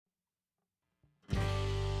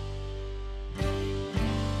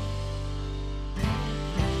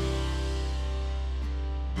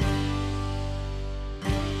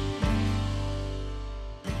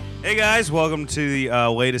Hey guys, welcome to the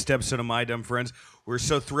latest episode of My Dumb Friends. We're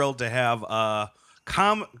so thrilled to have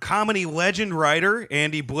comedy legend writer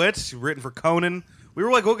Andy Blitz, written for Conan. We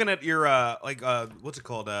were like looking at your what's it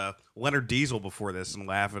called, Leonard Diesel before this, and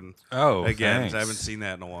laughing. Oh, again, thanks. I haven't seen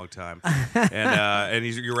that in a long time. And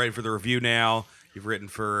you're writing for The Review now. You've written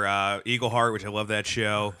for Eagle Heart, which I love that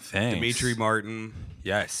show. Thanks. Dimitri Martin.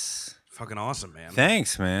 Yes. Fucking awesome, man.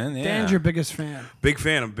 Thanks, man. Yeah. Dan's your biggest fan. Big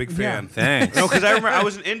fan. I'm a big fan. Thanks. No, because I remember I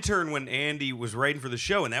was an intern when Andy was writing for the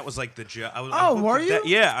show, and that was like the job. Oh, were you?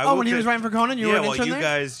 Yeah. When he was writing for Conan, you were an intern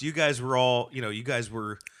there? You guys were all, you guys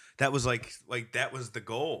were. That was like that was the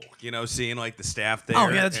goal. Seeing like the staff there. Oh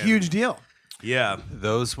yeah, that's a huge deal. Yeah,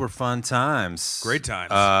 Those were fun times. great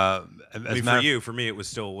times. For you, for me, it was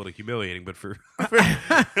still a little humiliating, but for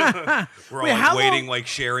we're all how waiting, long-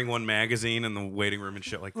 sharing one magazine in the waiting room and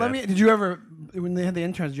shit like that. Did you ever, when they had the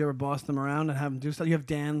interns, did you ever boss them around and have them do stuff? You have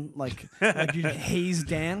Dan, like you haze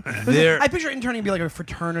Dan? I picture interning be like a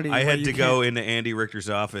fraternity. I where had you to can't- go into Andy Richter's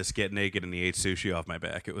office, get naked, and he ate sushi off my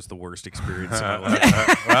back. It was the worst experience of my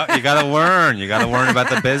life. Well, you gotta learn. You gotta learn about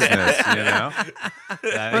the business.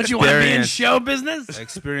 Don't you want to be in show business?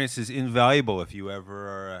 Experience is invaluable if you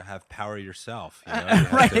ever have power yourself. You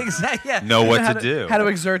have Right, to exactly. Yeah. know You what how to do. How to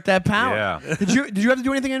exert that power. Yeah. Did you have to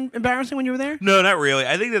do anything embarrassing when you were there? No, not really.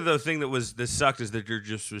 I think that the thing that sucked is that there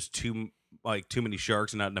just was too many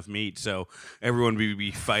sharks and not enough meat, so everyone would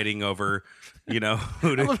be fighting over, who I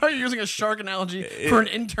to, love how you're using a shark analogy for an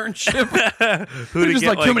internship. who to Just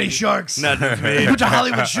get like too many sharks. not enough meat. Bunch of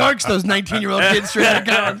Hollywood sharks, those 19-year-old kids straight out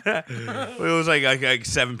of college. It was like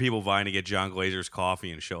 7 people vying to get John Glazer's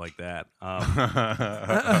coffee and shit like that.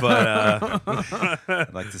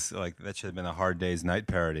 That should have been a Hard Day's Night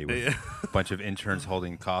parody with a bunch of interns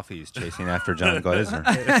holding coffees chasing after John Glazer.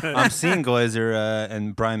 I'm seeing Glazer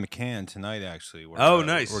and Brian McCann tonight, actually.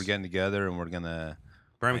 Nice. We're getting together and we're going to...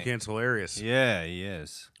 Brian McCann's hilarious. Yeah, he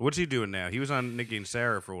is. What's he doing now? He was on Nikki and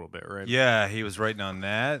Sarah for a little bit, right? Yeah, he was writing on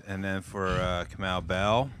that. And then for Kamau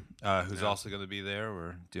Bell, who's also going to be there,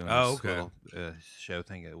 we're doing this little show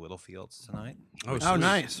thing at Littlefields tonight. Oh, Oh,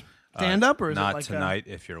 nice. Stand up or is Not it like tonight,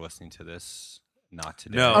 if you're listening to this. Not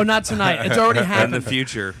today. No. Oh, not tonight. It's already In happened. the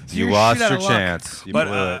future. You You're lost shit out your of luck. chance. You blew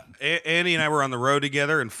But it. Andy and I were on the road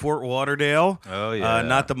together in Fort Lauderdale. Oh, yeah.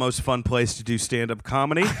 Not the most fun place to do stand-up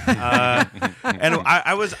comedy. And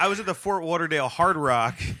I was at the Fort Lauderdale Hard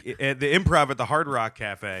Rock, at the Improv at the Hard Rock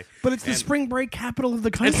Cafe. But it's the spring break capital of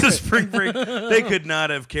the country. It's the spring break. They could not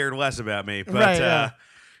have cared less about me. But, Right, yeah.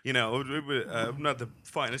 not the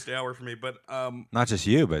finest hour for me. But Not just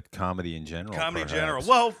you, but comedy in general. comedy in perhaps. general.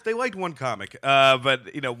 Well, they liked one comic. But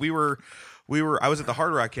I was at the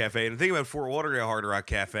Hard Rock Cafe, and the thing about Fort Lauderdale Hard Rock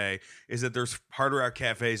Cafe is that there's Hard Rock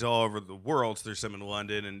cafes all over the world. So there's some in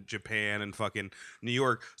London and Japan and fucking New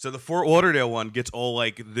York. So the Fort Lauderdale one gets all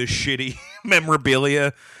like the shitty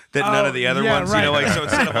memorabilia that none of the other yeah, ones. right. So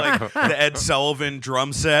instead of like the Ed Sullivan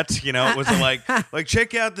drum set, it was like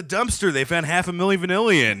check out the dumpster. They found 500,000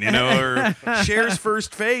 vanillion, or Cher's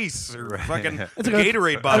first face, or fucking the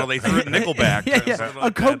Gatorade bottle they threw at Nickelback. Yeah. Something A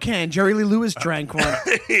like Coke can. Jerry Lee Lewis drank one.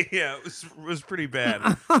 yeah, it was pretty bad.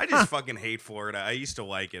 I just fucking hate Florida. I used to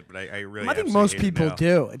like it, but I really. I think absolutely most hate it people now.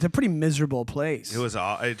 do. It's a pretty miserable place.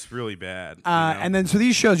 It's really bad. And then, so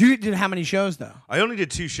these shows, you did how many shows, though? I only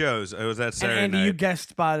did 2 shows. It was that And Saturday Andy, night. you guest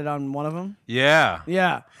spotted on one of them? Yeah.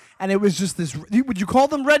 Yeah. And it was just this, would you call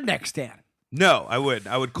them rednecks, Dan? No, I would.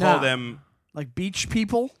 I would call No. them. Like beach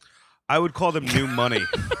people? I would call them new money.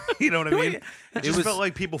 You know what I mean? It just felt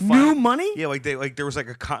like people New money? Yeah, like there was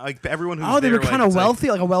like everyone who. Oh, was they there, were kind of it's like-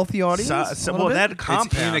 wealthy, like a wealthy audience? a little bit? that It's in a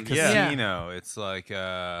compound. Yeah. casino. It's like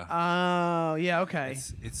Oh, yeah, okay.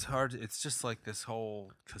 it's hard. It's just like this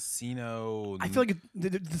whole casino. I feel like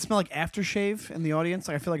did it smell like aftershave in the audience?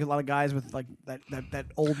 Like I feel like a lot of guys with like that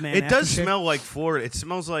old man. It does aftershave. smell like Florida. It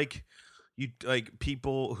smells like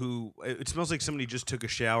people who. It smells like somebody just took a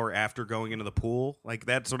shower after going into the pool. Like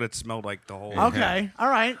that's what it smelled like the whole. Okay, all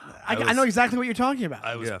right. I know exactly what you're talking about.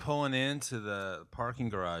 I was Yeah. pulling into the parking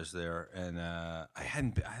garage there, and I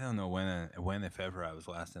don't know when, if ever, I was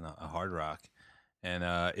last in a Hard Rock, and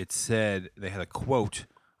it said they had a quote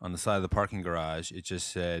on the side of the parking garage. It just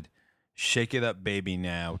said, "Shake it up, baby,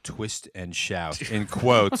 now, twist and shout," in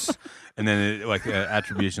quotes, and then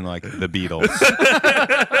attribution like the Beatles.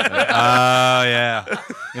 Oh yeah,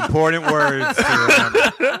 important words to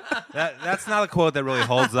remember. That's not a quote that really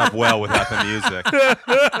holds up well without the music.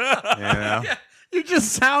 You know? You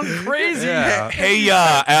just sound crazy. Yeah. Hey,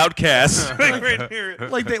 outcasts. Right here.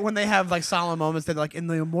 Like when they have like solemn moments, they're like, in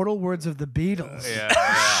the immortal words of the Beatles, Yeah.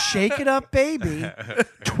 shake it up, baby,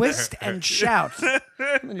 twist and shout.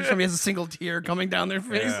 And somebody has a single tear coming down their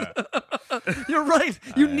face. Yeah. You're right.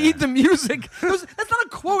 You need the music. That's not a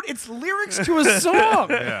quote. It's lyrics to a song.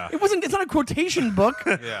 Yeah. It's not a quotation book.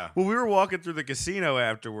 Yeah. Well, we were walking through the casino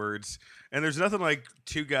afterwards, and there's nothing like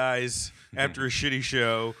two guys after a shitty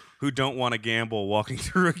show who don't want to gamble walking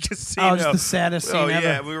through a casino. Oh, it's the saddest scene ever.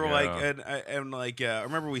 Yeah, we were Yeah. like, I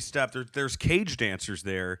remember we stopped. There's cage dancers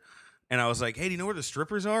there. And I was like, hey, do you know where the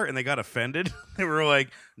strippers are? And they got offended. They were like,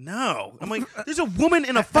 no. I'm like, there's a woman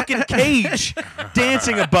in a fucking cage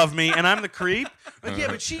dancing above me, and I'm the creep? Like, yeah,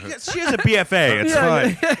 but she has a BFA. It's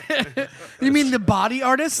fine. You mean the body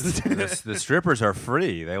artist? The strippers are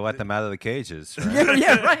free. They let them out of the cages. Right?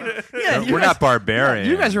 yeah, right. Yeah, you We're guys- not barbarians.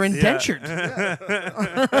 You guys are indentured. They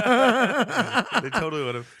totally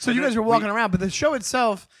would have. So you guys were walking around, but the show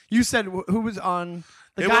itself, you said who was on?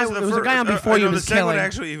 The It guy, was there was a guy on before you the was second one killing.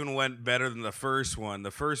 actually even went better than the first one.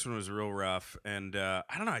 The first one was real rough, and I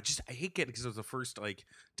don't know. I hate getting because it was the first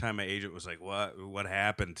time my agent was like, "What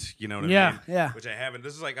happened?" You know what I mean? Yeah. Which I haven't.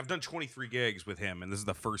 This is I've done 23 gigs with him, and this is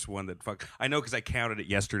the first one that I know because I counted it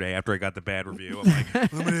yesterday after I got the bad review. I'm like, yeah,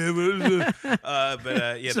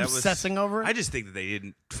 Just that was obsessing over it? I just think that they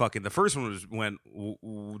didn't the first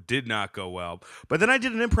one did not go well. But then I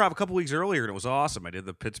did an improv a couple weeks earlier, and it was awesome. I did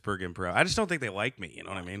the Pittsburgh improv. I just don't think they like me. You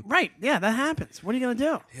know what I mean? Right. Yeah, that happens. What are you gonna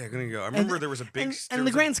do? Yeah, I'm gonna go. I remember there was a big. And in the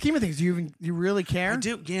grand scheme of things, do you really care? I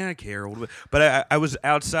do. Yeah, I care a little bit. But I was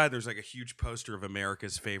outside. There's a huge poster of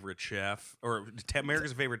America's favorite chef or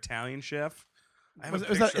America's favorite Italian chef. I have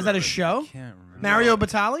a Is that picture a of it. show? Can't remember. Mario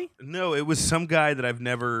Batali? No, it was some guy that I've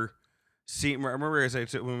never seen. I remember as I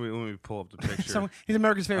said when we pull up the picture. He's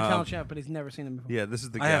America's favorite talent chef, but he's never seen him before. Yeah, this is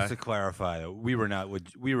the I guy. have to clarify that we were not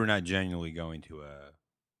genuinely going to a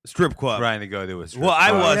Strip club. trying to go to a strip Well, I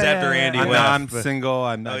club. was Yeah, after yeah, Andy yeah. left. I'm but single.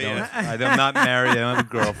 I'm not married. I don't have a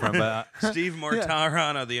girlfriend. But Steve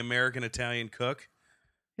Martarano, the American Italian cook.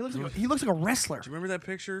 He looks like a wrestler. Do you remember that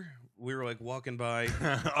picture? We were walking by.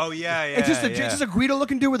 oh yeah. It's just a Guido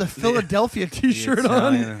looking dude with a Philadelphia T-shirt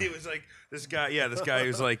on. He was like this guy. Yeah, this guy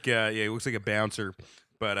was like he looks like a bouncer.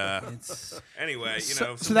 But anyway,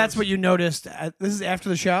 So that's what you noticed. This is after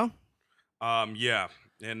the show. Yeah.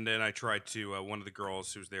 And then I tried to one of the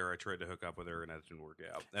girls who's there. I tried to hook up with her, and that didn't work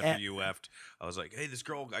out. After you left, I was like, "Hey, this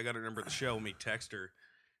girl, I got her number at the show. Let me text her."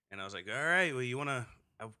 And I was like, "All right, well, you want to?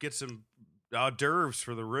 I'll get some hors d'oeuvres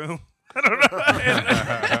for the room." I don't know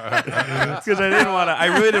because I didn't want to. I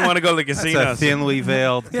really didn't want to go to the casino. That's a thinly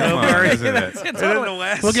veiled. Come on, very- isn't it? And then the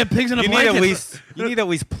last, We'll get pigs in a You need blanket. at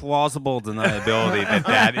least plausible deniability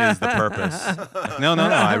that is the purpose. No.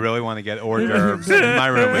 I really want to get hors d'oeuvres in my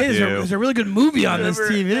room with Hey, you. there's a really good movie on this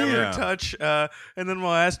never, TV. never Yeah. touch. And then my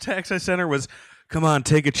last text I sent her was, "Come on,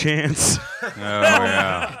 take a chance." Oh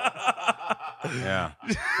yeah. Yeah,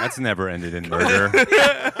 that's never ended in murder. Come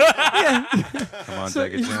on,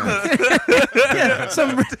 take a chance. Yeah,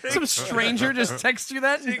 some stranger just texts you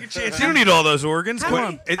that. Take a chance. You don't need all those organs. Come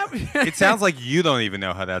on. It sounds like you don't even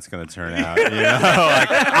know how that's going to turn out. You know,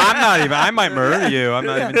 I might murder you. I'm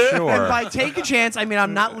not even sure. And by take a chance, I mean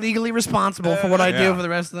I'm not legally responsible for what I do Yeah. for the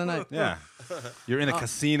rest of the night. Yeah. You're in a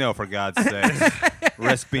casino, for God's sake.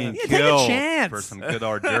 Risk being Yeah, take a killed chance. for some good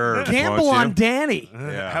hors d'oeuvres. Gamble won't you? on Danny.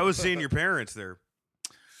 Yeah. How was seeing your parents there?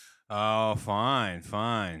 Oh, fine.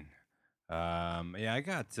 Yeah, I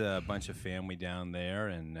got a bunch of family down there,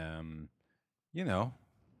 and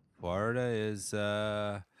Florida is.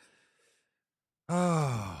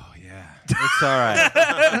 Oh yeah, it's all right.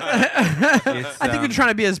 I think you're trying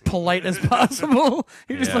to be as polite as possible.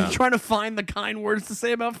 You're just Yeah. trying to find the kind words to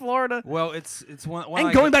say about Florida. Well, it's one.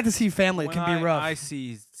 And going back to see family, it can be rough. I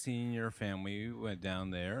see senior family. We went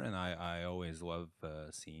down there, and I always love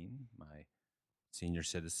seeing my senior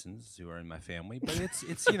citizens who are in my family. But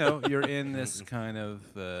it's you're in this kind of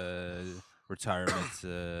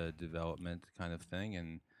retirement development kind of thing,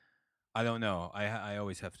 and I don't know. I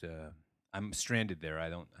always have to. I'm stranded there. I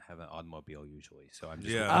don't have an automobile usually, so I'm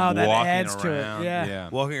just Yeah. I'm Oh, that walking adds to it, around. yeah.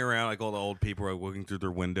 Walking around like all the old people are looking through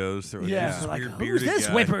their windows. They're like, yeah, "Who's this like, weird who's bearded this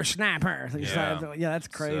guy?" whippersnapper? Yeah. That's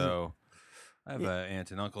crazy. So I have an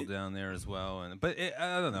aunt and uncle down there as well, but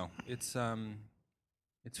I don't know. It's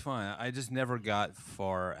fine. I just never got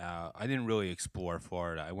far out. I didn't really explore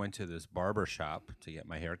Florida. I went to this barber shop to get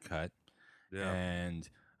my hair cut, Yeah. and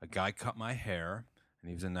a guy cut my hair, and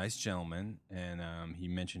he was a nice gentleman, and he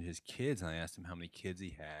mentioned his kids, and I asked him how many kids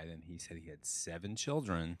he had, and he said he had 7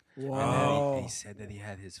 children. Whoa. And then he said that he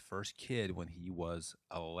had his first kid when he was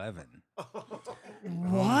 11.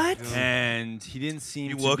 What? And he didn't seem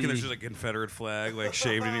You to look be... and there's just a Confederate flag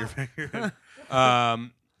shaved in your finger.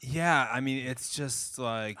 Yeah, I mean, it's just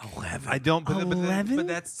like 11. I don't. But 11? but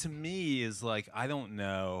that's to me is like I don't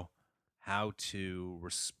know how to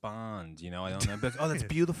respond. I don't know. But, oh, that's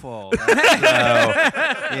beautiful.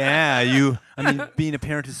 Yeah, being a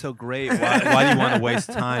parent is so great. Why do you want to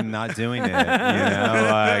waste time not doing it? You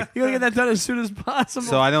gotta get that done as soon as possible.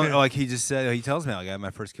 So I don't he just said, he tells me I got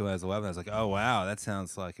my first kid when I was 11. I was like, oh wow, that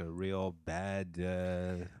sounds like a real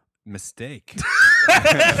bad mistake. Did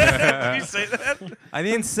you say that? I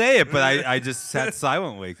didn't say it, but I just sat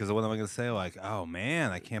silently because what am I going to say? Like, oh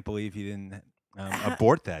man, I can't believe you didn't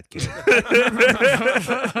abort that kid.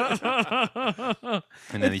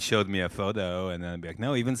 And then he showed me a photo, and then I'd be like,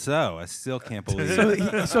 no, even so, I still can't believe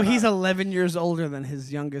it. So he's 11 years older than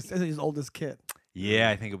his oldest kid. Yeah,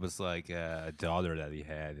 I think it was like a daughter that he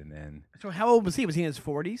had, and then. So how old was he? Was he in his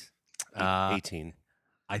 40s? 18.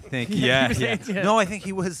 I think, Yeah, yeah. 18. No, I think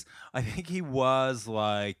he was one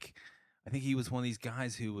of these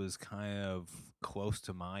guys who was kind of close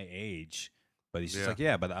to my age. But he's just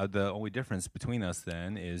like, but the only difference between us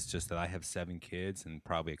then is just that I have 7 kids and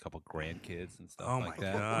probably a couple grandkids and stuff like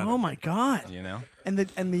that. Oh my god! And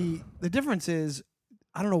the difference is,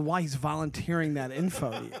 I don't know why he's volunteering that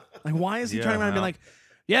info to you. Like, why is he turning around and being like,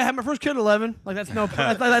 yeah, I had my first kid at 11. Like, that's no.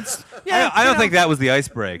 That's I don't think that was the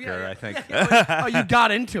icebreaker. I think. Oh, you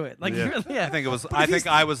got into it. Like, I think it was.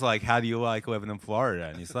 I was like, how do you like living in Florida?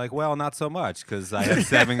 And he's like, well, not so much because I have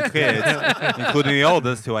 7 kids, including the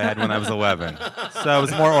oldest, who I had when I was 11. So it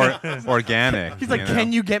was more organic. He's like,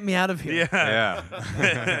 can you get me out of here? Yeah.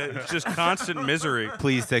 It's just constant misery.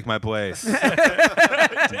 Please take my place. Do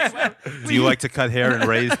you like to cut hair and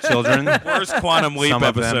raise children? Worst Quantum Leap Some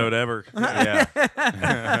of them. episode ever. Yeah.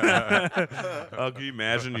 Oh, can you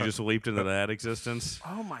imagine you just leaped into that existence?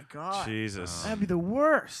 Oh my god, Jesus, that'd be the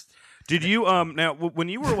worst. Did you now when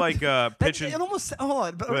you were like pitching? It almost hold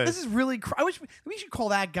on, but Wait. this is really. I wish we should call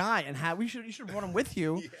that guy and have you should run him with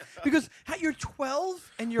you because you're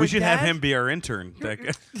 12 and you're. We should dad. have him be our intern.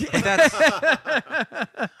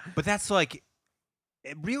 But that's like,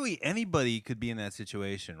 really anybody could be in that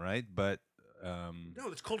situation, right? But. No,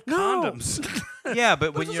 it's called No. condoms. Yeah,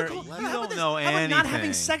 but when What's you it called? don't know How about anything. not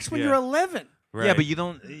having sex when Yeah. you're 11? Right. Yeah, but you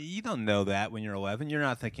don't know that when you're 11. You're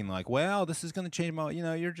not thinking like, well, this is going to change my.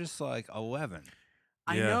 You're just like 11.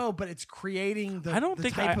 I Yeah. know, but it's creating the, I don't the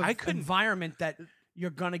think type I of couldn't- environment that you're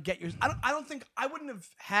gonna get your. I don't think I wouldn't have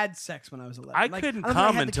had sex when I was 11. I Like, couldn't don't think I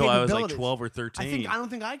come had the until I was like capabilities. 12 or 13. I don't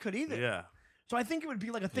think I could either. Yeah. So I think it would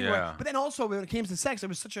be like a thing Yeah. where, but then also when it came to sex, it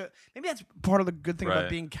was such a, maybe that's part of the good thing about Right.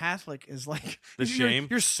 being Catholic is like The you're, shame?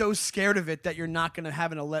 You're so scared of it that you're not gonna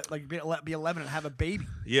have be 11 and have a baby.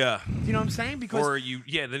 Yeah. Do you know what I'm saying? Because Or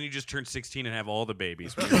then you just turn 16 and have all the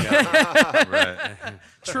babies. Right.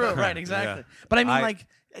 true, right, exactly. But I mean, I- like,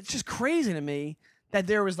 it's just crazy to me that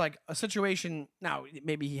there was like a situation. Now,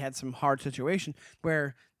 maybe he had some hard situation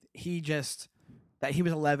where he was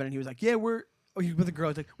 11 and he was like, yeah, he's with a girl.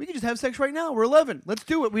 He's like, we can just have sex right now. We're 11. Let's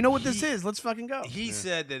do it. We know what this is. Let's fucking go. He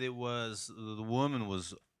said that it was the woman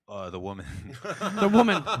was the woman The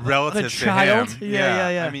woman, relative the to child. him.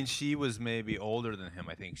 Yeah. I mean, she was maybe older than him.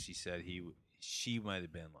 I think she said she might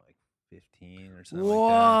have been like 15 or something like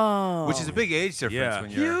Whoa. that, which is a big age difference. Yeah.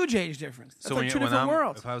 When you're, huge age difference. That's so like when two you're, different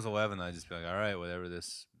worlds. If I was 11, I'd just be like, all right, whatever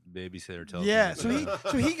this babysitter tells Yeah, me.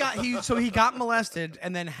 so he got molested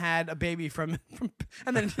and then had a baby from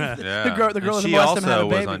and then Yeah. the girl And that she molested him had a also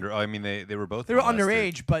was baby. under. I mean, they were both. They were molested.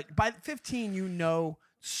 underage, but by 15 you know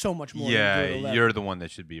so much more. Yeah, than you do at 11. you're the one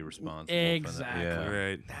that should be responsible. For Exactly. that. Yeah.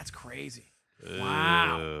 Right. That's crazy.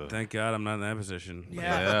 Wow. Ugh. Thank God I'm not in that position.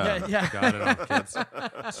 Yeah. Got it on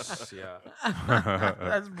kids. Yeah.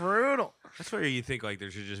 That's brutal. That's where you think like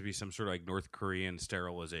there should just be some sort of like North Korean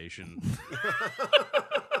sterilization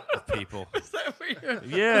of people. Is that what you're, Yeah, is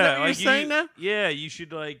that what like you're saying now? Yeah, you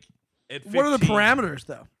should like. At 15, What are the parameters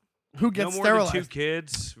though? Who No gets more sterilized? than 2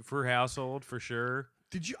 kids per household for sure.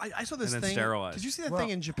 Did you? I saw this And then thing. sterilized. Did you see that thing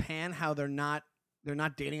in Japan? How they're not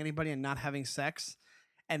dating anybody and not having sex,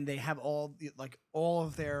 and they have all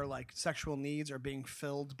of their like sexual needs are being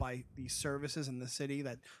filled by these services in the city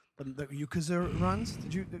that the Yakuza runs.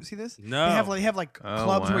 Did you see this? No. They have like Oh,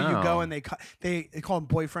 clubs where you go wow. and they call them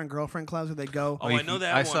boyfriend girlfriend clubs where they go. Oh, I know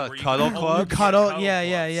that I one. saw where you cuddle go- club? Cuddle, clubs,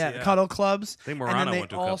 yeah. Cuddle clubs. I think And Morano then they went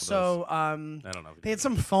to a couple of also, I don't know. they had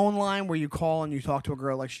some phone line where you call and you talk to a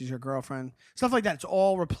girl like she's your girlfriend. Stuff like that. It's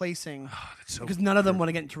all replacing That's so because none of them want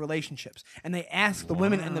to get into relationships. And they ask the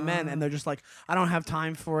women and the men, and they're just like, I don't have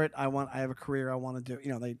time for it. I have a career. I want to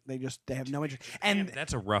do. They have no interest. And Damn,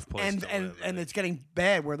 that's a rough place. and to and live, and it's getting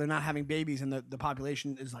bad where they're not having babies and the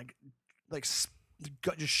population is like just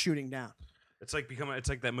shooting down. it's like becoming. It's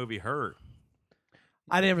like that movie Her.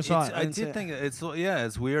 I never saw it. I did think it's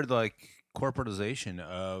weird, like corporatization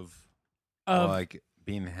of Of like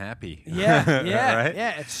being happy. Yeah, yeah, right?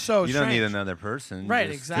 yeah. It's so You don't need strange. another person. Right,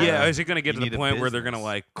 just, exactly. Yeah, is it going to get you to the need a point where they're going to business.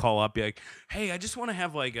 like call up, be like, "Hey, I just want to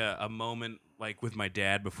have like a moment like with my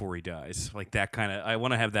dad before he dies, like that kind of. I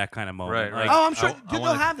want to have that kind of moment." Right, right. Like, Oh, I'm sure I they'll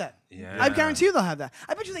wanna- have that. Yeah. I guarantee you they'll have that.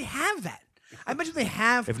 I bet you they have that. I bet you they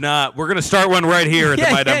have. if not, we're going to start one right here at the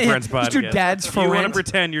Yeah, My Dumb yeah, yeah. Friends podcast. Just your dad's If for you want to rent.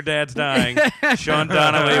 pretend your dad's dying, Sean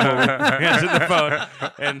Donnelly will answer the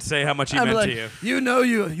phone and say how much he I'd meant be to like,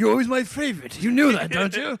 you. you're always my favorite. You knew that,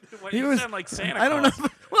 don't you? Why He you was- sound like Santa I don't know.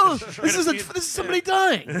 Claus? Well, this is somebody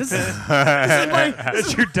dying. This is my.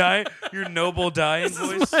 That's your noble dying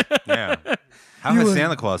voice. Yeah. How You has would-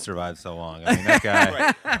 Santa Claus survived so long? I mean, that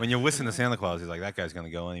guy. When you listen to Santa Claus, he's like, that guy's gonna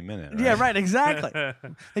go any minute. Right? Yeah, right. Exactly.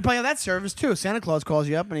 They probably have that service too. Santa Claus calls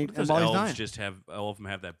you up and Those while he's elves dying. just have all of them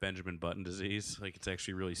have that Benjamin Button disease. Like it's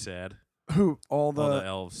actually really sad. Who? All the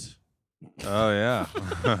elves. Oh yeah.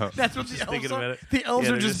 That's what the Just elves thinking are. about it. The elves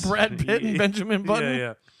Yeah, are they're just Brad Pitt and Benjamin Button.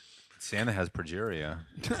 Yeah, Santa has progeria.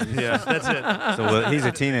 yeah, that's it. So he's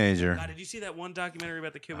a teenager. God, did you see that one documentary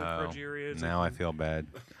about the kid with Oh, progeria? It's now I feel bad.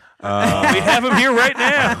 we have him here right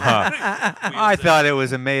now. I thought it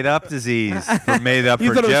was a made-up disease, made-up You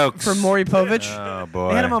for thought it was jokes. from Maury Povich? Oh boy.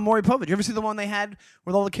 They had him on Maury Povich. You ever see the one they had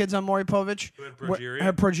with all the kids on Maury Povich? Who had Where- progeria?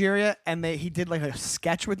 Had progeria, and he did like a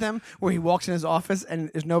sketch with them where he walks in his office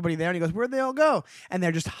and there's nobody there, and he goes, "Where'd they all go?" And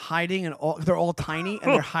they're just hiding, and they're all tiny,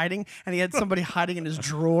 and they're hiding, and he had somebody hiding in his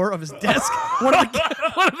drawer of his desk. One of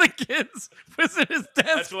the kids was in his desk.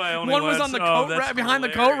 That's why I only one was watched- on the oh, coat that's rack behind the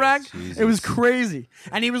coat rack. hilarious. It was Jesus. crazy,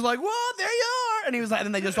 and he was like, "Whoa, there you are!" And he was like, and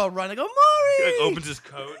then they just all run and go, "Maury!" He like opens his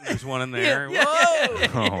coat and there's one in there. Yeah, yeah,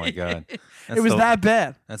 Whoa! Oh my god. It was that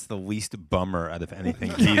bad. That's the least bummer out of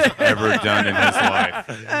anything he's ever done in his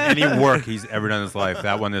life. Any work he's ever done in his life,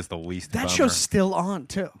 that one is the least That bummer. show's still on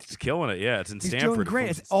too. He's killing it. Yeah, it's in He's Stanford. doing great.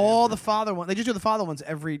 Films It's in all Stanford. the father ones. They just do the father ones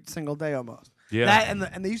every single day almost. Yeah. That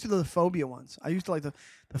and they used to do the phobia ones. I used to like the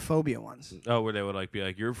phobia ones. Oh, where they would like be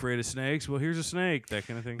like, "You're afraid of snakes? Well, here's a snake." That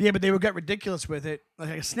kind of thing. Yeah, but they would get ridiculous with it. Like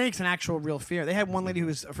a snake's an actual real fear. They had one lady who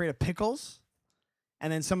was afraid of pickles,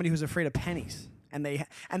 and then somebody who was afraid of pennies. And they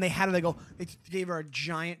had her. They gave her a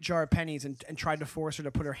giant jar of pennies and tried to force her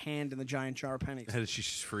to put her hand in the giant jar of pennies. And she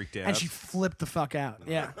just freaked out. And she flipped the fuck out.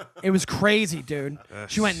 Yeah, it was crazy, dude.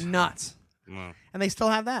 She went nuts. Wow. And they still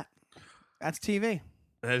have that. That's TV.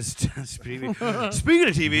 That's speaking of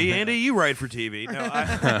TV, Andy, you write for TV. No,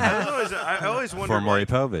 I always wondered. For Maury like,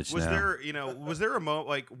 Povich was now. there a moment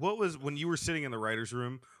like what was when you were sitting in the writers'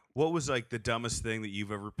 room? What was like the dumbest thing that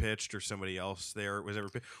you've ever pitched or somebody else there was ever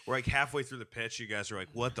pitched? Or like halfway through the pitch, you guys are like,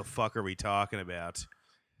 "What the fuck are we talking about?"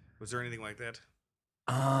 Was there anything like that?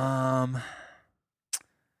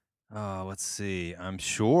 Oh, let's see. I'm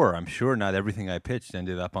sure not everything I pitched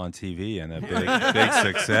ended up on TV and a big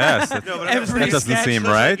success. That, No, but Every that doesn't sketch, seem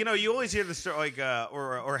That's right. like, you know, you always hear the story, like,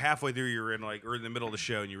 or halfway through you're in like, or in the middle of the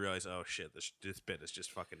show, and you realize, oh shit, this bit is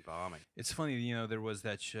just fucking bombing. It's funny, you know, there was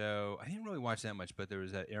that show. I didn't really watch that much, but there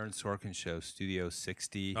was that Aaron Sorkin show, Studio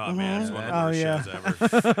 60. Oh man, it's one of the Oh, worst yeah. shows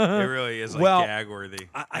ever. It really is like Well, gag worthy,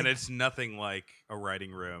 and it's nothing like a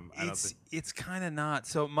writing room. I don't think. It's kind of not.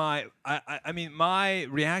 So my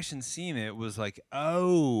reaction seeing it was like,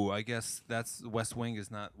 oh, I guess that's West Wing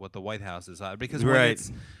is not what the White House is because when Right.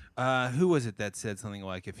 it's who was it that said something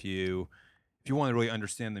like if you want to really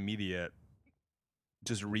understand the media,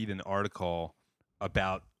 just read an article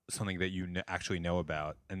about something that you actually know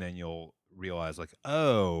about, and then you'll realize like,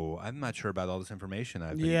 oh, I'm not sure about all this information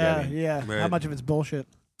I've been getting. Yeah. How Right. much of it's bullshit?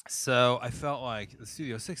 So I felt like the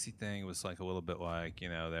Studio 60 thing was like a little bit like, you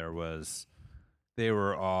know, they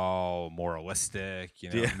were all moralistic. You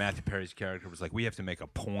know, Yeah. Matthew Perry's character was like, we have to make a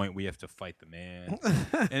point. We have to fight the man.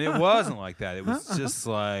 And it wasn't like that. It was just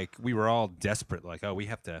like we were all desperate, like, oh, we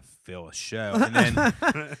have to fill a show. And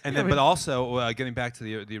then, but also getting back to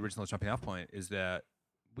the original jumping off point is that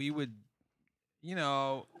we would, you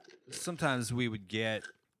know, sometimes we would get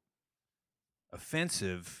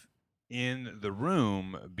offensive in the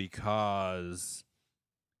room because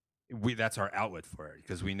that's our outlet for it,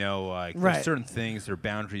 because we know like Right. there's certain things, there are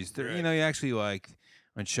boundaries there, you Right. know, you actually like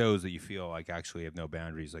on shows that you feel like actually have no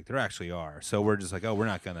boundaries, like there actually are. So we're just like, oh, we're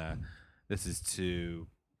not gonna we're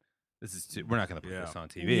not gonna put Yeah. this on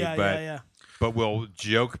TV. Yeah, but yeah. but we'll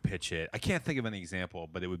joke pitch it. I can't think of an example,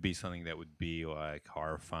 but it would be something that would be like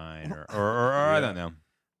horrifying or I don't know.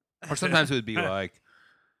 Or sometimes it would be like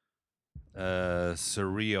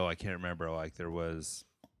surreal. I can't remember. Like there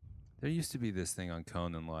used to be this thing on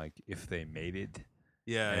Conan, like if they mated,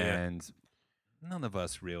 Yeah, and none of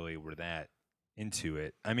us really were that into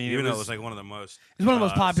it. I mean, Even though it was like one of the most It's one of the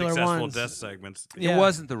most popular successful ones. death segments. Yeah. It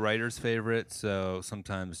wasn't the writer's favorite, so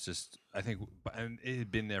sometimes just I think, and it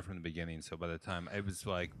had been there from the beginning. So by the time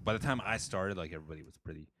I started, like everybody was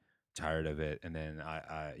pretty tired of it, and then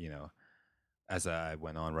I as I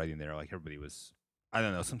went on writing there, like everybody was. I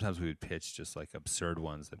don't know. Sometimes we would pitch just like absurd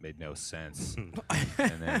ones that made no sense,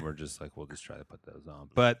 and then we're just like, we'll just try to put those on.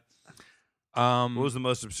 But What was the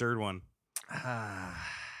most absurd one? I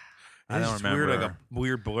It's don't just remember. Weird, like a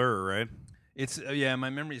weird blur, right? It's my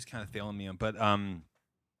memory is kind of failing me, but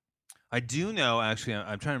I do know actually.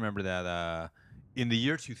 I'm trying to remember that in the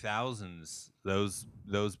year 2000s,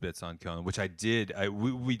 those bits on Conan, which I did,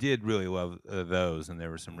 we did really love those, and there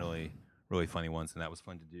were some really funny ones, and that was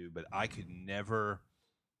fun to do. But I could never.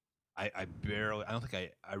 I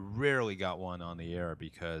rarely got one on the air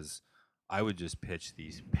because I would just pitch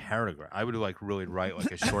these paragraphs. I would like really write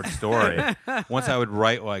like a short story. Once I would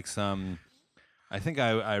write like some. I think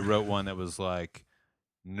I wrote one that was like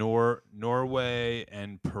Norway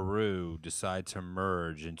and Peru decide to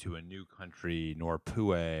merge into a new country,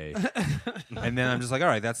 Norpue. And then I'm just like, all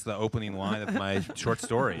right, that's the opening line of my short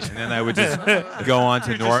story. And then I would just go on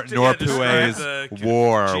to Norpue's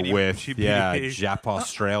war with Jap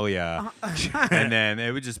Australia. And then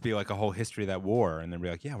it would just be like a whole history of that war. And then be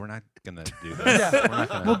like, yeah, we're not going to do this. Yeah. We're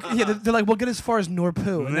not gonna. They're like, we'll get as far as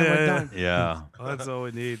Norpu, and then we're done. Yeah. That's all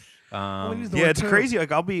we need. We'll use the Yeah, word it's poo. crazy.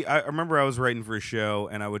 Like I remember I was writing for a show,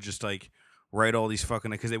 and I would just like write all these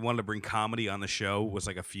fucking because they wanted to bring comedy on the show. It was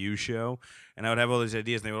like a Fuse show, and I would have all these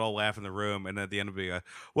ideas, and they would all laugh in the room, and at the end of it, be like,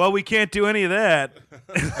 well, we can't do any of that.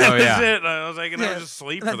 That was yeah. it. I was like, and I would just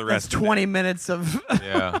sleep for the rest. That's of 20 minutes of.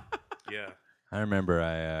 Yeah. Yeah. I remember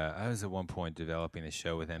I was at one point developing a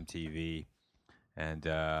show with MTV, and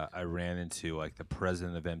I ran into like the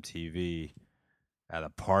president of MTV at a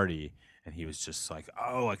party, and he was just like,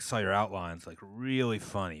 "Oh, like saw your outlines, like really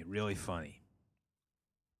funny, really funny."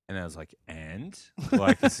 And I was like, "And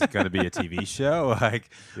like this is going to be a TV show?" Like,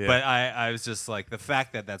 Yeah. but I was just like the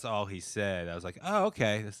fact that that's all he said. I was like, "Oh,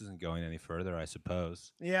 okay, this isn't going any further, I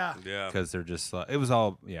suppose," Yeah. Yeah. because they're just it was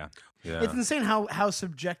all yeah. It's insane how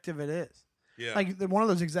subjective it is. Yeah. Like one of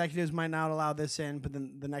those executives might not allow this in, but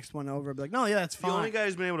then the next one over, be like, no, yeah, that's The fine. only guy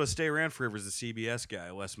who's been able to stay around forever is the CBS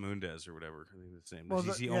guy, Les Moonves or whatever. I think that's his name. Well,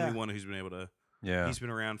 He's the yeah. only one who's been able to. Yeah. He's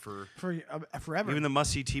been around for. Forever. Even the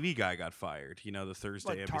Must See TV guy got fired. You know, the Thursday.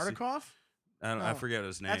 like NBC. Tartikoff? I No. forget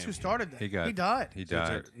his name. That's who started that. He He died. He So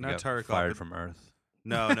died. not He got Tartikoff, fired but- from Earth.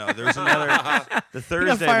 No, there's another. The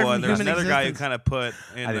Thursday fired one. from There's human another guy who existence. kind of put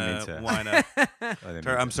in I didn't mean the to. lineup. I didn't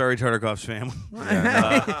I'm mean sorry, Tartikoff's family.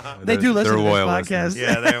 Yeah, no. They do listen They're to this loyal podcast. listeners.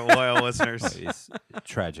 Yeah, they're loyal listeners. It's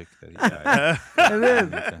tragic that he died. It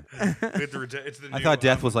is. It's the I new, thought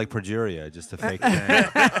death was like progeria, just a fake thing. You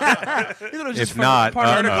thought it was just If from not, part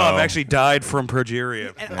of Tartikoff Uh-oh. actually died from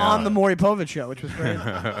progeria. and on the Maury Povich show, which was great.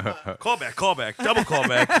 Callback, double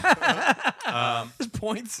callback. His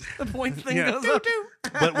points, the points thing Yeah. goes up.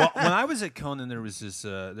 But when I was at Conan, there was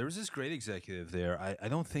this great executive there. I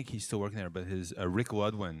don't think he's still working there, but his Rick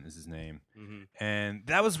Ludwin is his name, and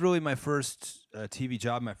that was really my first TV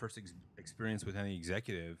job, my first experience with any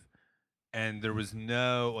executive. And there was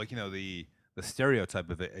no the stereotype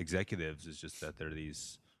of executives is just that they're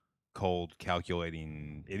these cold,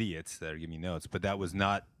 calculating idiots that are giving you notes. But that was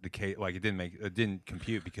not the case. Like it didn't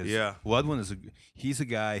compute because Yeah. Ludwin he's a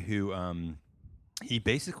guy who he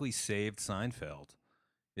basically saved Seinfeld.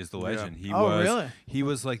 Is the legend. Really? He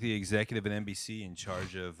was like the executive at NBC in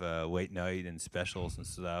charge of late night and specials and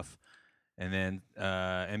stuff. And then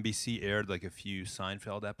NBC aired like a few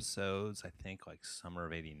Seinfeld episodes, I think like summer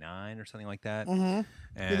of '89 or something like that. Mhm.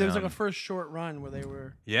 And, Yeah, there was like a first short run where they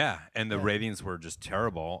were. yeah, and the ratings were just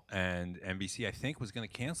terrible. And NBC, I think, was going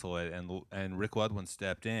to cancel it. And Rick Ludwin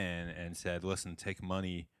stepped in and said, "Listen, take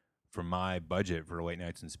money from my budget for late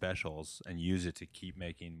nights and specials and use it to keep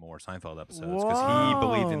making more Seinfeld episodes," because he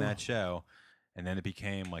believed in Whoa. that show. And then it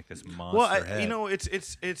became like this monster. Well, hit.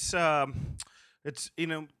 it's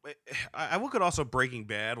I look at also Breaking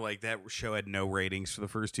Bad. Like that show had no ratings for the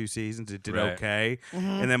first 2 seasons. It did Right. okay,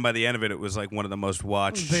 and then by the end of it, it was like one of the most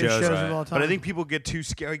watched Biggest shows. shows of all But I time. think people get too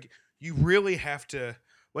scared. Like, you really have to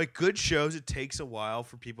like good shows. It takes a while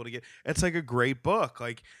for people to get. It's like a great book.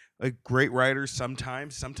 Like great writers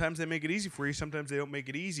sometimes they make it easy for you, sometimes they don't make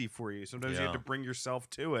it easy for you, sometimes you have Yeah. to bring yourself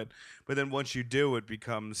to it, but then once you do it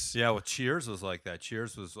becomes Yeah, well, Cheers was like that.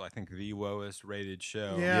 Cheers was, I think, the lowest rated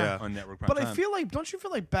show Yeah. on network prime But I time. feel like, don't you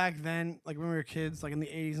feel like back then, like when we were kids, like in the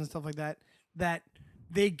 80s and stuff like that, that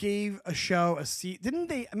they gave a show a season? Didn't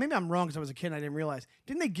they? Maybe I'm wrong because I was a kid and I didn't realize.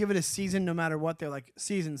 Didn't they give it a season no matter what? They're like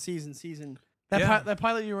season. That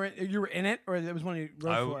pilot you were in it, or it was one you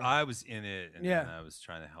wrote for? I was in it, and Yeah. then I was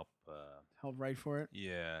trying to help. Help write for it.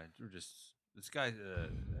 Yeah, we're just this guy,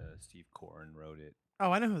 Steve Corrin, wrote it.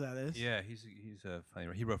 Oh, I know who that is. Yeah, he's a funny.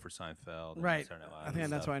 He wrote for Seinfeld. And Right. Saturday Night Live I think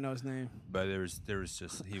and that's stuff. why I know his name. But he was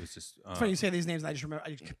just. It's funny you say these names. And I just remember.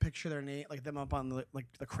 I just picture their name, like them up on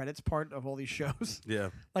the credits part of all these shows. Yeah.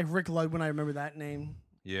 Like Rick Ludwin. I remember that name.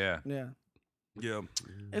 Yeah. Yeah. Yeah.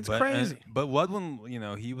 It's But, crazy. but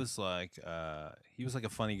Ludwin, he was like a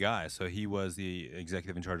funny guy. So he was the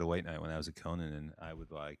executive in charge of late night when I was at Conan, and I would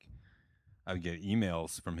get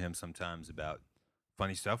emails from him sometimes about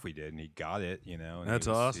funny stuff we did, and he got it. And That's he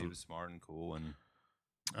was, awesome. He was smart and cool, and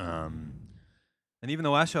even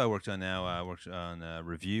the last show I worked on now, I worked on a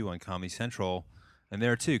review on Comedy Central, and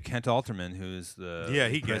there too, Kent Alterman, who is the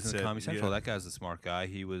he president gets of it. Comedy Central. Yeah. That guy's a smart guy.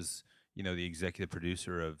 He was. The executive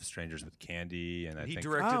producer of Strangers with Candy, and I He think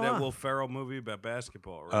directed Oh, that wow. Will Ferrell movie about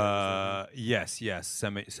basketball, right? yes,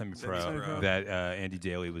 semi-pro Semi-pro. that Andy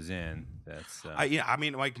Daly was in. That's I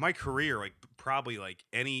mean, like my career, like probably like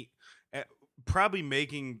probably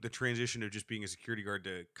making the transition of just being a security guard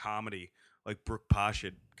to comedy, like Brooke Posh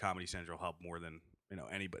at Comedy Central helped more than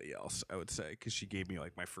anybody else. I would say because she gave me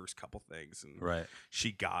like my first couple things, and right.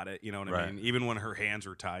 she got it. You know what I Right. mean? Even when her hands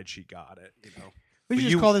were tied, she got it. We should But just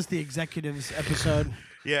you- call this the executives episode.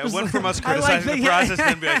 Yeah, it Just went from us I like criticizing the the- process and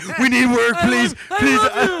then be like, "We need work, please, please."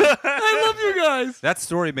 I love you guys. That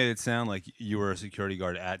story made it sound like you were a security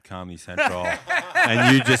guard at Comedy Central,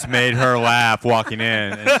 and you just made her laugh walking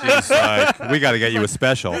in, and she's like, "We got to get you a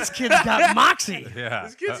special." This kid's got moxie. Yeah,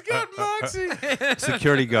 This kid's got moxie.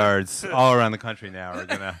 security guards all around the country now are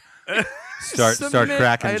gonna start Submit-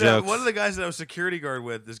 cracking I had jokes. one of the guys that I was security guard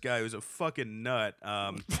with, this guy was a fucking nut.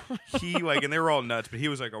 He and they were all nuts, but he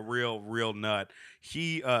was like a real nut.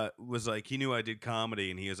 He was like, he knew I did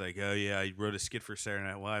comedy, and he was like, "Oh yeah, I wrote a skit for Saturday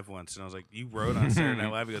Night Live once." And I was like, "You wrote on Saturday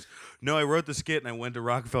Night Live?" He goes, "No, I wrote the skit, and I went to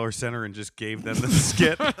Rockefeller Center and just gave them the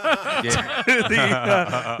skit."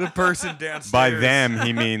 Yeah. the person downstairs. By them,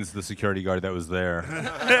 he means the security guard that was there.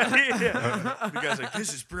 Yeah. The guy's like,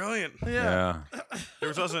 "This is brilliant." Yeah. There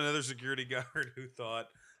was also another security guard who thought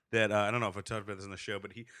that I don't know if I talked about this in the show,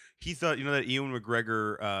 but he thought that Ewan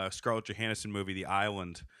McGregor Scarlett Johansson movie The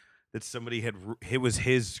Island, that somebody it was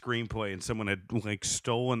his screenplay and someone had like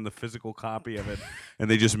stolen the physical copy of it and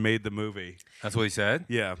they just made the movie. That's what he said.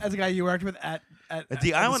 Yeah, As a guy you worked with at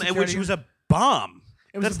The Island, security- which was a bomb.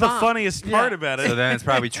 It was That's a the bomb. funniest Yeah. part about it. So then it's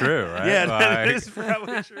probably true, right? yeah, that Like, is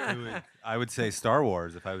probably true. I would say Star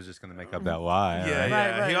Wars if I was just going to make up that lie. Yeah, right?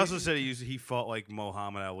 yeah. Right. He also said he fought like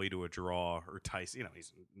Muhammad Ali to a draw, or Tyson.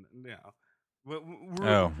 He's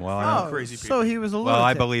Oh, well, I know. Oh, crazy so people. he was a Well, I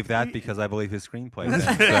lunatic. believe that because I believe his screenplay. Then.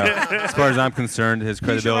 So, as far as I'm concerned, his He should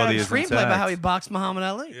write credibility a is screenplay intact. about how he boxed Muhammad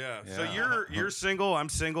Ali. Yeah. So Yeah. you're single. I'm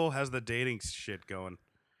single. How's the dating shit going?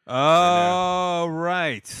 Oh,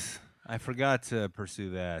 right. I forgot to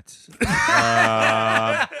pursue that.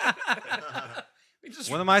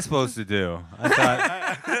 What am I supposed to do? I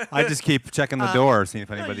thought I just keep checking the door, seeing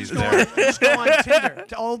if anybody's you just there. Go, you just go on Tinder.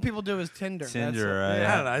 All people do is Tinder. That's Tinder, it. right?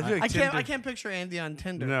 I don't know. I feel like I Tinder- can't picture Andy on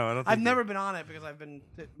Tinder. No, I don't. I've think never been on it because I've been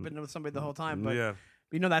with somebody the whole time. But yeah.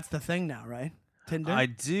 that's the thing now, right? Tinder. I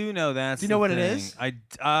do know that. Do you know what it is?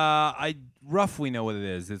 I roughly know what it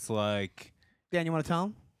is. It's like Dan, you want to tell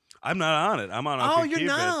him? I'm not on it. I'm on. Oh, OkCupid. you're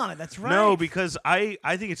not on it. That's right. No, because I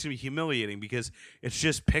think it's gonna be humiliating because it's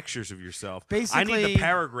just pictures of yourself. I need Basically- the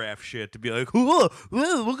paragraph shit to be like, whoa,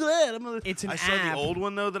 look at that. It's an I saw the app. old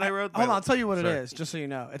one though that I wrote. Hold on, I'll tell you what Sorry. it is, just so you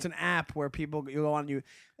know. It's an app where people you go on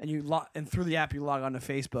and through the app you log on to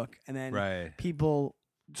Facebook, and then right. people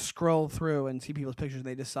scroll through and see people's pictures and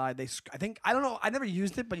they decide I don't know, I never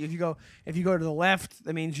used it, but if you go to the left,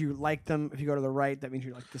 that means you like them. If you go to the right, that means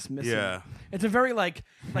you're like dismissing. Yeah. It's a very like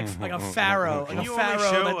a pharaoh, Can like a you only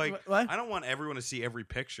pharaoh. show that- like? what? I don't want everyone to see every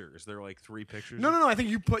picture. Is there like 3 pictures? No. I think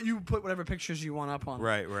you put whatever pictures you want up on.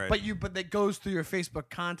 Right. But that goes through your Facebook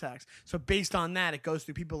contacts. So based on that, it goes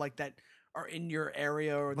through people like that are in your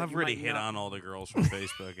area or that I've you already might hit know. on all the girls from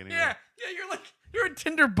Facebook anyway. Yeah, you're on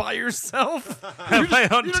Tinder by yourself. Am I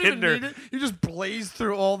on you don't even Tinder? need it. You just blaze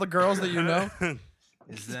through all the girls that you know.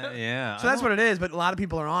 Is that yeah? So that's what it is. But a lot of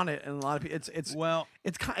people are on it, and a lot of people. It's Well,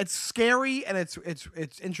 it's scary and it's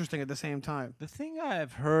interesting at the same time. the thing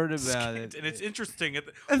I've heard about And it, it's interesting. It's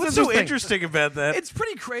What's so interesting. interesting about that? It's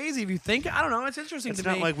pretty crazy if you think. I don't know. It's interesting It's to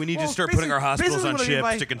not me. like we need Well, to start putting our basically- hospitals basically on what I mean ships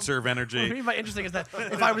by- to conserve What I energy. mean by interesting is that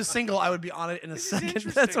if I was single, I would be on it in a second. That's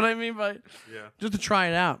interesting. what I mean by Yeah. just to try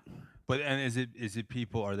it out. and is it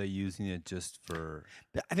people? Are they using it just for?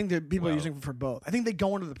 I think that people are Well- using it for both. I think they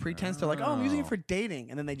go under the pretense they're like, oh, I'm using it Oh. for dating,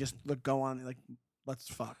 and then they just go on like, let's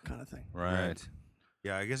fuck kind of thing. Right.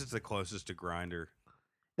 Yeah, I guess it's the closest to Grindr.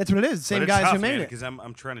 That's what it is. Same guys who made it. Because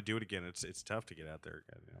I'm trying to do it again. It's tough to get out there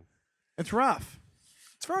again. You know? It's rough.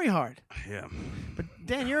 It's very hard. Yeah. But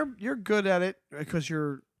Dan, you're good at it because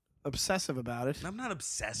you're obsessive about it. I'm not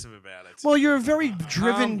obsessive about it. Well, you're a very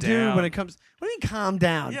driven dude down. when it comes. What do you mean, calm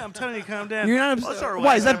down? Yeah, I'm telling you, calm down. You're not Well, it's our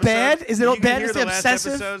Why, is last that bad? episode. Is it You can bad hear to the say last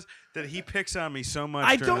obsessive? episodes that he picks on me so much.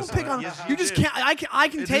 I during don't this pick time. on. Yes, you just did. can't. I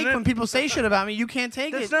can Isn't take it? when people say shit about me. You can't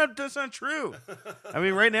take it. That's not true. I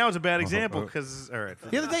mean, right now it's a bad example because all right.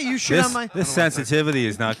 The other day you shit on my. This sensitivity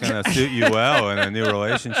is not going to suit you well in a new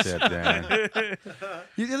relationship, Dan.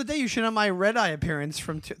 The other day you shit on my Red Eye appearance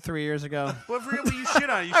from 3 years ago. What really you shit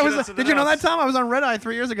on? You I shit was. on something Did you know that, else. Tom? I was on Red Eye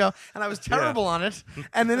 3 years ago, and I was terrible on it.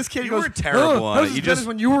 And then this kid You goes, were terrible "Oh, on that it. was You as bad just- as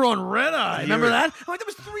when you were on Red Eye. You Remember were- that? I'm like, that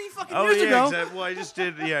was 3 fucking Oh years yeah, ago. exactly. Well, I just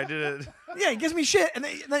did. Yeah, I did it. Yeah, he gives me shit, and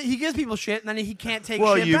then he gives people shit, and then he can't take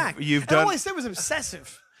Well, shit you've- back. you've and all done- I said was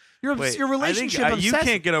obsessive. Your Wait, relationship I think, you obsessive.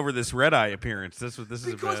 can't get over this red eye appearance. That's what this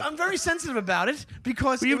is Because about. I'm very sensitive about it.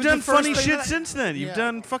 Because But it you've was done the first funny thing shit that I- since then. You've Yeah.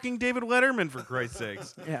 done fucking David Letterman for Christ's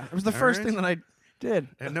sakes. Yeah, it was the All first right. thing that I did.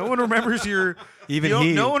 And no one remembers your He.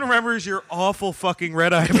 No one remembers your awful fucking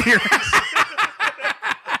red eye appearance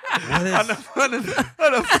What is, on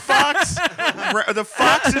a Fox. The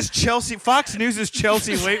Fox News'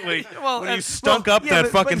 Chelsea lately. Well, when you stunk up yeah, that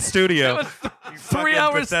but- fucking studio. You 3 fucking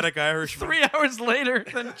hours. pathetic Irishman. 3 hours later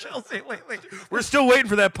than Chelsea lately. We're still waiting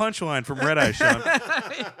for that punchline from Red Eye, Sean.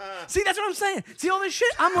 See, that's what I'm saying. See all this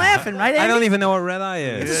shit? I'm laughing, right? I Andy? don't even know what red eye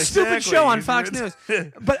It's is. a stupid exactly. show on You Fox did.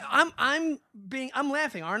 News. But I'm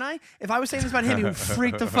laughing, aren't I? If I was saying this about him, he would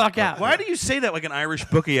freak the fuck out. Why do you say that like an Irish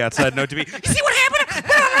bookie outside No TV? You see what happened?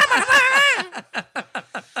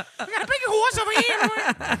 We got a big horse over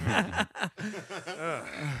here.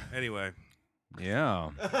 Anyway, Yeah.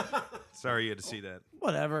 sorry you had to see that.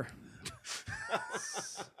 Whatever.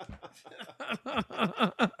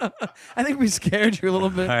 I think we scared you a little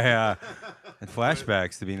bit. I had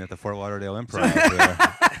flashbacks to being at the Fort Lauderdale Improv. there.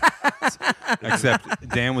 Except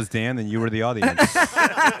Dan was Dan and you were the audience.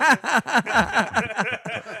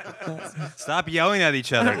 Stop yelling at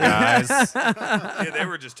each other, guys. Yeah, they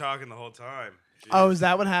were just talking the whole time. Oh, is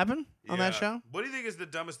that what happened on that Yeah. show? What do you think is the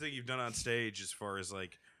dumbest thing you've done on stage as far as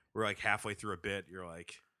like we're like halfway through a bit, you're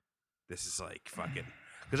like, this is like fucking.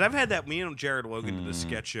 Because I've had that, me and Jared Logan did the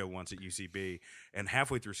sketch show once at UCB, and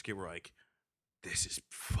halfway through skit, we're like, this is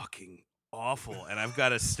fucking awful, and I've got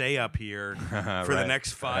to stay up here for the Right.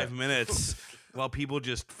 next 5 minutes while people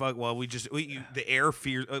just fuck, while the air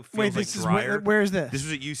feels Wait, like this is drier. where is this? This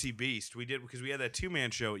was at UC Beast. We did because we had that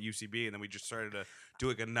 2-man show at UCB, and then we just started to do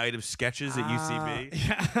like a night of sketches at UCB.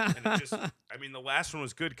 Yeah. And it just, I mean, the last one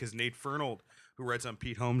was good because Nate Fernald, who writes on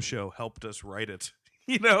Pete Holmes' show, helped us write it.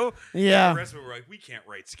 You know? Yeah. The rest of it were like, we can't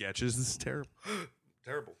write sketches. This is terrible.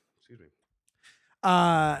 Terrible. Excuse me.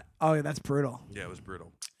 Oh, yeah, that's brutal. Yeah, it was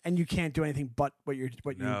brutal. And you can't do anything but what you.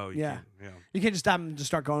 No, you yeah. can't. Yeah. You can't just stop and just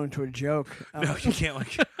start going into a joke. No, you can't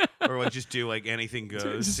like, or like just do like anything goes.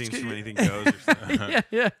 Just Scenes get- from anything goes. Or something. yeah.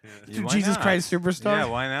 Yeah, Dude, why Jesus not? Christ Superstar. Yeah,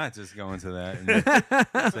 why not just go into that?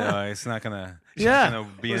 And, so it's not gonna, Yeah.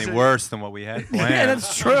 be Listen- any worse than what we had planned. Yeah,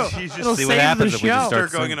 that's true. You just It'll see save what happens the if we just show. start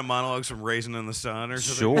Start going sing- into monologues from Raisin in the Sun or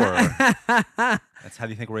something. Sure. That's how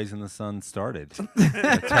do you think Raising the Sun started?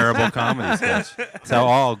 A terrible comedy sketch. That's how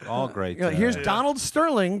all great. You're like, here's Donald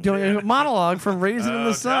Sterling doing a monologue from Raisin in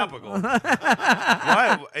the Sun. Topical.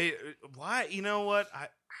 Why? You know what?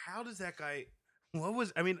 How does that guy? What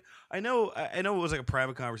was? I mean, I know it was like a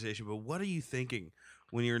private conversation, but what are you thinking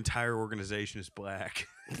when your entire organization is black?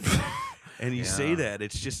 And you say Yeah. that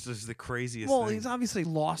it's just the craziest. Well, thing. he's obviously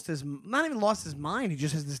not even lost his mind. He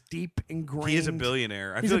just has this deep ingrained. He is a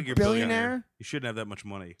billionaire. I He's feel a like you're billionaire? You shouldn't have that much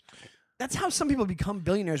money. That's how some people become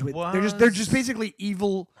billionaires. With Was- they're just basically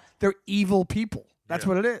evil. They're evil people. That's Yeah.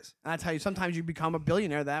 what it is. And that's how sometimes you become a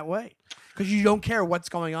billionaire that way because you don't care what's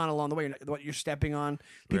going on along the way, what you're stepping on,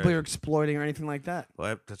 people Right. you're exploiting or anything like that.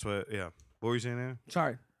 Well, that's what. Yeah. What were you saying now?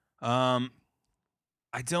 Sorry. I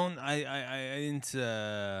don't. I didn't.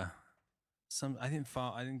 I didn't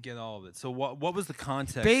follow. I didn't get all of it. So what was the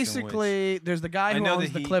context? in which- Basically, there's the guy I who know owns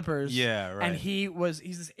that the he- Clippers. Yeah, right. And he's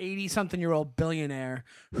this 80-something-year-old billionaire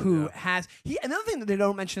who has another thing that they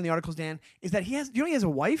don't mention in the articles, Dan, is that he has a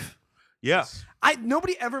wife. Yeah.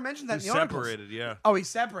 Nobody ever mentions that He's in the articles. separated. Yeah. Oh, he's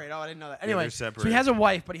separated. Oh, I didn't know that. Anyway, they're so he separated. has a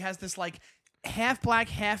wife, but he has this like half black,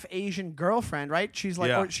 half Asian girlfriend, right? She's like,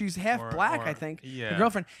 Yeah. or she's half Or- black, or- I think. The yeah.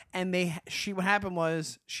 girlfriend, and what happened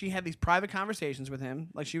was she had these private conversations with him,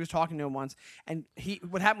 like she was talking to him once, and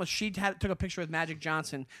what happened was she took a picture with Magic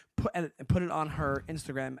Johnson, put it on her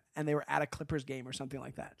Instagram, and they were at a Clippers game or something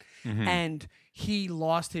like that, Mm-hmm. and he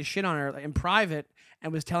lost his shit on her in private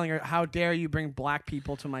and was telling her, "How dare you bring black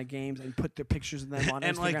people to my games and put the pictures of them on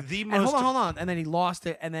And, Instagram?" like, the and most- hold on, and then he lost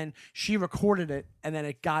it, and then she recorded it, and then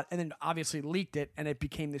and then obviously leaked it, and it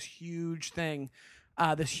became this huge thing.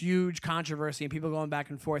 This huge controversy and people going back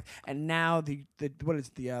and forth, and now the He's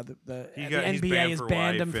NBA banned has for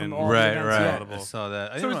banned him life from and- all the Right, events. right. Yeah. Audible. I saw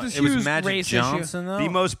that. I So didn't it's know- this it was huge Magic race issue. Johnson, though. The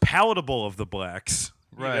most palatable of the blacks.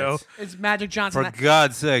 You Right. know? It's Magic Johnson. For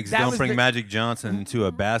God's sakes, that don't was bring the- Magic Johnson into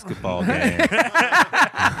a basketball game.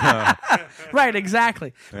 Right,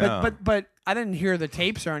 exactly. Yeah. But I didn't hear the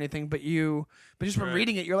tapes or anything. But just from Right.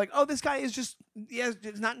 reading it, you're like, oh, this guy is just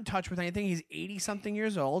is not in touch with anything. He's 80-something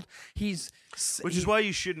years old. Which is why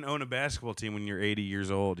you shouldn't own a basketball team when you're 80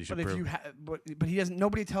 years old. You should. But if you but he doesn't.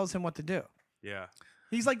 Nobody tells him what to do. Yeah.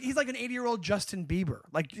 He's like an 80-year-old Justin Bieber.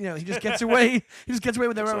 Like, he just gets away. He just gets away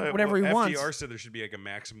with whatever he wants. FDR said there should be like a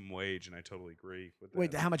maximum wage, and I totally agree with that.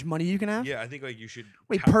 Wait, how much money you can have? Yeah, I think like you should.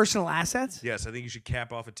 Wait, cap- personal assets? Yes, I think you should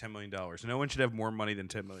cap off at $10 million. No one should have more money than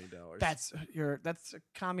 $10 million. That's a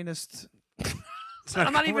communist. not-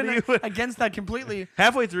 I'm not what even do you- against that completely.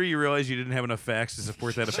 Halfway through, you realize you didn't have enough facts to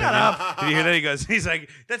support that opinion. up. Did you hear that? He's like,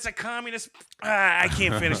 "That's a communist." I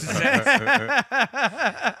can't finish the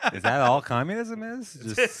sentence. Is that all communism is?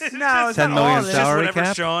 Just No, it's 10 not million all It's of it. just salary whatever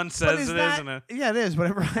cap? Sean But says is it that, is. And yeah, it is.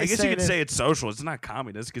 Whatever I guess say you it could is. say it's socialist. It's not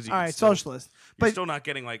communist because All right, still, socialist. You're But still not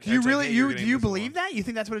getting like. do you it's like, really hey, you're do getting you this believe along. that? You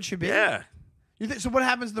think that's what it should be? Yeah. So what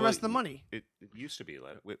happens to the Well, rest of the money? It used to be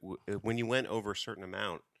like, when you went over a certain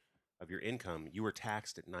amount of your income, you were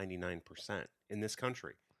taxed at 99% in this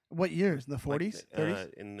country. What years? In the Like, 40s,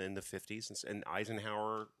 30s? in the 50s, and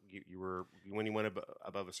Eisenhower, you were when you went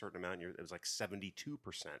above a certain amount, it was like 72%.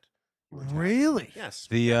 Really? Yes.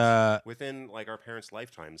 The, yes. Within like our parents'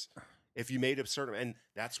 lifetimes, if you made a certain, and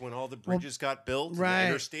that's when all the bridges got built, right.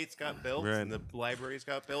 and the interstates got built, Right. and the libraries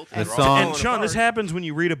got built. The and they're all song- And falling Sean, this apart. happens when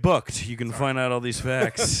you read a book. You can find out all these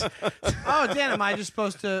facts. Oh, Dan, am I just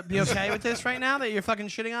supposed to be okay with this right now that you're fucking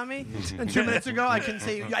shitting on me? And 2 minutes ago, I can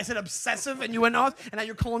say I said obsessive, and you went off, and now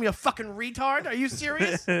you're calling me a fucking retard? Are you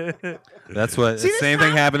serious? That's what. See, this Same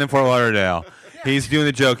thing happened in Fort Lauderdale. He's doing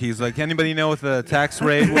a joke. He's like, anybody know what the tax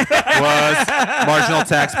rate was? Marginal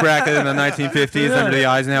tax bracket in the 1950s under the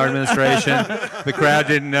Eisenhower administration. The crowd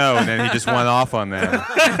didn't know, and then he just went off on them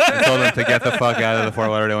and told them to get the fuck out of the Fort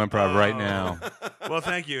Lauderdale Improv right now. Well,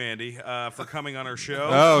 thank you, Andy, for coming on our show.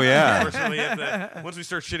 Oh, yeah. Unfortunately, once we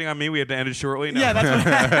start shitting on me, we have to end it shortly. No. Yeah,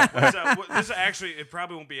 that's what So, this actually, it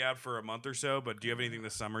probably won't be out for a month or so. But do you have anything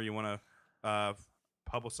this summer you want to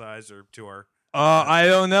publicize or to our? I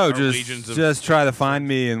don't know. legions of- Just try to find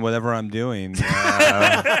me in whatever I'm doing.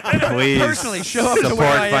 Please Personally, show up to support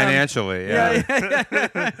where I am. financially.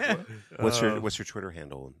 Yeah. What's your Twitter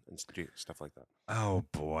handle and stuff like that? Oh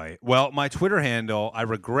boy. Well, my Twitter handle, I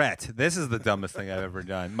regret. This is the dumbest thing I've ever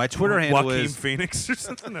done. My Twitter handle Joaquin is. Phoenix or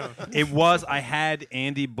something. No. It was. I had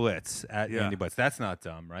Andy Blitz at Yeah. Andy Blitz. That's not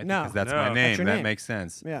dumb, right? No. Because that's No. my That's name. your That name. makes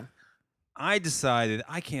sense. Yeah. I decided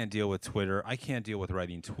I can't deal with Twitter. I can't deal with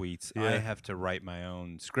writing tweets. I Yeah. have to write my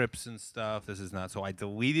own scripts and stuff. This is not. So I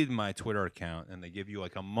deleted my Twitter account, and they give you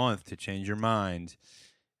like a month to change your mind,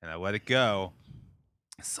 and I let it go.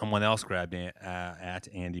 Someone else grabbed it at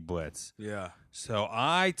Andy Blitz. Yeah. So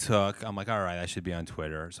I'm like, all right, I should be on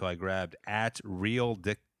Twitter. So I grabbed at Real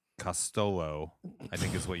Dick Costello, I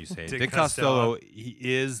think is what you say. Dick Dick Costello, he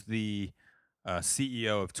is the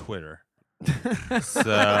CEO of Twitter. So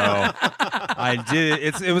I did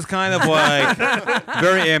it. It was kind of like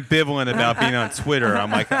very ambivalent about being on Twitter. I'm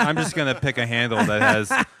like, I'm just going to pick a handle that has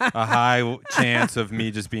a high chance of me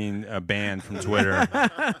just being banned from Twitter,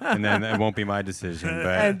 and then it won't be my decision. But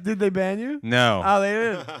And did they ban you? no. Oh, they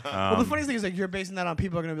did. Well, the Um, funniest thing is, like, you're basing that on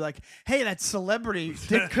people are going to be like, hey, that celebrity,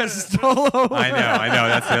 Dick Costello. I know.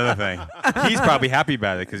 That's the other thing. He's probably happy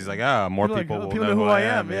about it because he's like, oh, more People like, people oh, will people know who I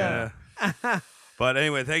am. yeah. But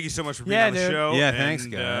anyway, thank you so much for being Yeah, on the dude. show. Yeah, thanks,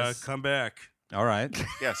 and, guys. Come back. All right.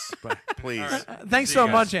 Yes, please. Thanks See so you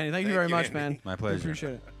guys. much, Andy. Thank you Thank very you, much, Andy. man. My pleasure.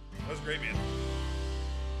 Appreciate it. That was great, man.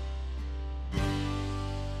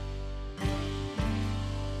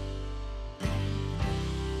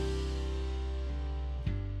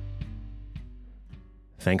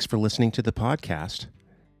 Thanks for listening to the podcast.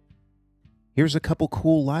 Here's a couple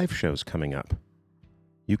cool live shows coming up.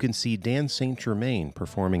 You can see Dan St. Germain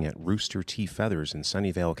performing at Rooster Tea Feathers in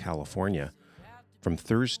Sunnyvale, California, from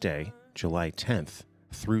Thursday, July 10th,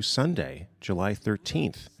 through Sunday, July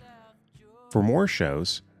 13th. For more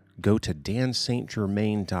shows, go to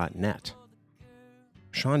danstgermain.net.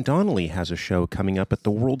 Sean Donnelly has a show coming up at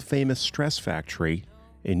the world-famous Stress Factory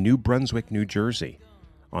in New Brunswick, New Jersey,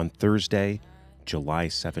 on Thursday, July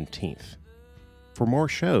 17th. For more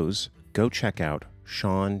shows, go check out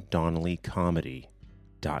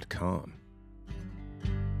SeanDonnellyComedy.com.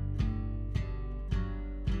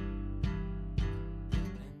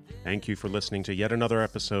 Thank you for listening to yet another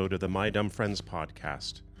episode of the My Dumb Friends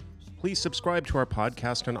podcast. Please subscribe to our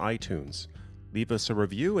podcast on iTunes. Leave us a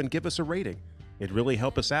review and give us a rating. It really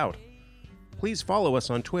helps us out. Please follow us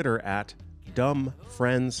on Twitter at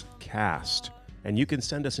DumbFriendsCast. And you can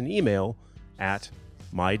send us an email at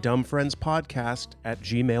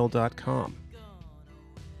mydumbfriendspodcast@gmail.com.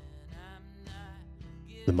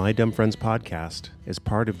 The My Dumb Friends podcast is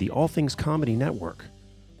part of the All Things Comedy Network.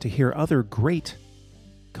 To hear other great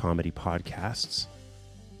comedy podcasts,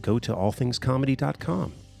 go to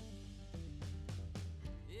allthingscomedy.com.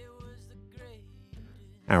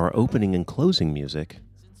 Our opening and closing music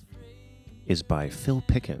is by Phil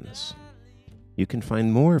Pickens. You can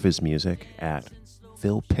find more of his music at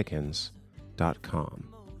philpickens.com.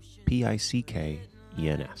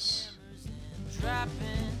 Pickens.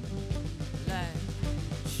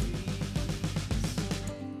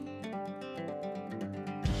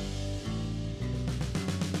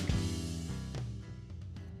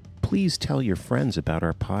 Please tell your friends about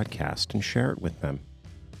our podcast and share it with them.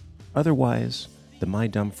 Otherwise, the My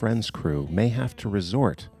Dumb Friends crew may have to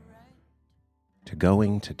resort to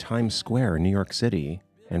going to Times Square in New York City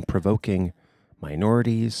and provoking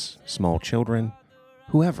minorities, small children,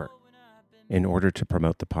 whoever, in order to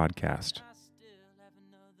promote the podcast.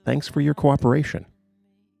 Thanks for your cooperation.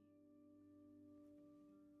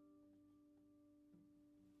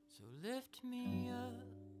 So lift me up,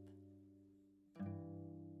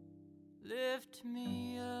 lift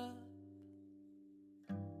me up.